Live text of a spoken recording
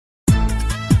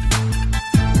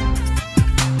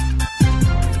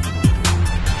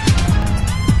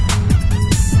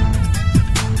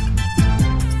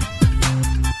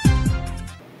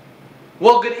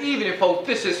Well, good evening, folks.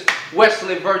 This is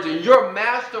Wesley Virgin, your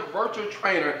master virtual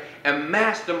trainer and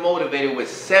master motivator with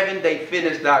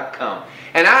 7dayfitness.com.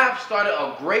 And I have started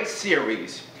a great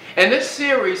series. And this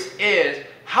series is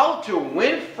how to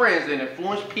win friends and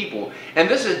influence people. And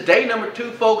this is day number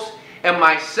 2, folks. And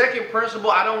my second principle,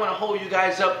 I don't want to hold you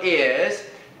guys up, is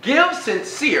give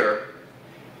sincere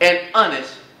and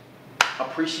honest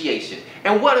appreciation.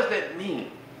 And what does that mean?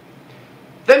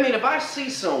 That means if I see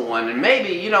someone, and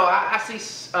maybe, I see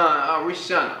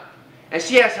Rishana, and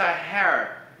she has her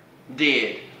hair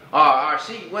did, or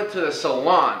she went to the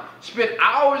salon, spent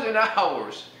hours and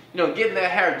hours, getting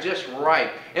that hair just right.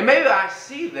 And maybe I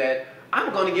see that,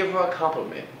 I'm going to give her a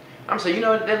compliment. I'm saying,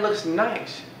 that looks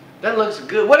nice. That looks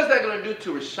good. What is that going to do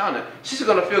to Rishana? She's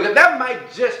going to feel good. That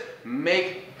might just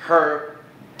make her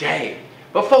day.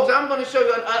 But folks, I'm going to show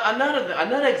you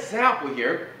another example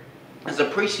here is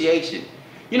appreciation.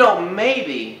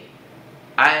 Maybe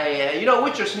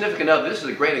with your significant other, this is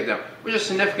a great example. With your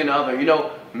significant other,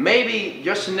 maybe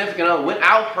your significant other went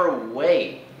out her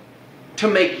way to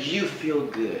make you feel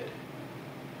good.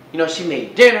 She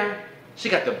made dinner, she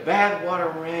got the bath water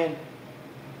ran,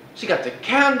 she got the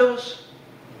candles,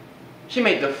 she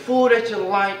made the food that you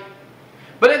like.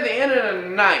 But at the end of the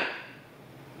night,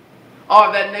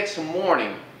 or that next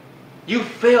morning, you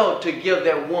failed to give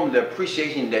that woman the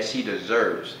appreciation that she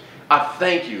deserves. I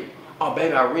thank you. Oh,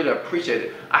 baby, I really appreciate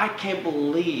it. I can't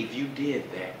believe you did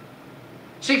that.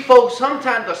 See, folks,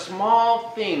 sometimes the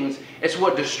small things is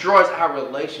what destroys our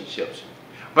relationships.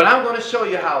 But I'm going to show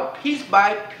you how, piece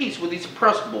by piece, with these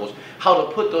principles, how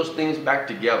to put those things back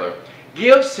together.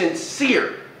 Give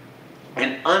sincere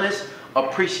and honest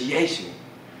appreciation.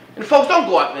 And folks, don't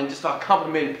go out and just start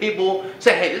complimenting people.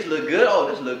 Say, hey, this look good. Oh,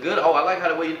 this look good. Oh, I like how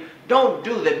the way you... Don't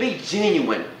do that. Be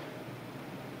genuine.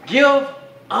 Give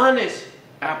honest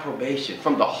approbation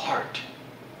from the heart.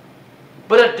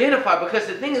 But identify, because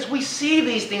the thing is, we see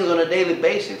these things on a daily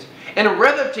basis. And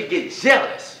rather to get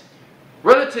jealous,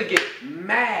 rather to get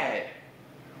mad,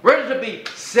 rather to be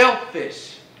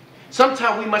selfish,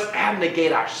 sometimes we must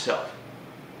abnegate ourselves.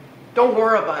 Don't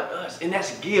worry about us. And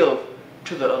that's give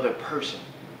to the other person.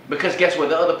 Because guess what?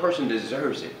 The other person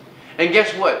deserves it. And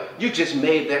guess what? You just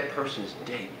made that person's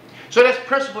day. So that's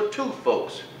principle 2,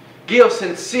 folks. Give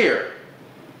sincere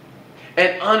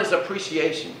and honest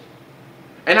appreciation.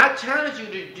 And I challenge you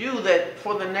to do that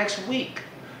for the next week.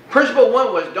 Principle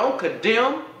 1 was don't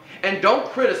condemn and don't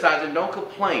criticize and don't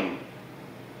complain.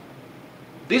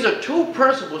 These are 2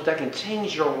 principles that can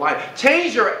change your life.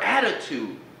 Change your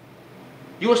attitude.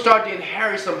 You will start to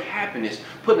inherit some happiness,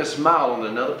 putting a smile on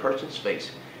another person's face.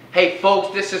 Hey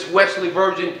folks, this is Wesley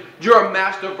Virgin, your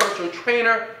master virtual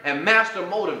trainer and master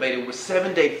motivator with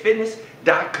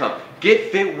 7dayfitness.com.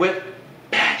 Get fit with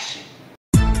passion.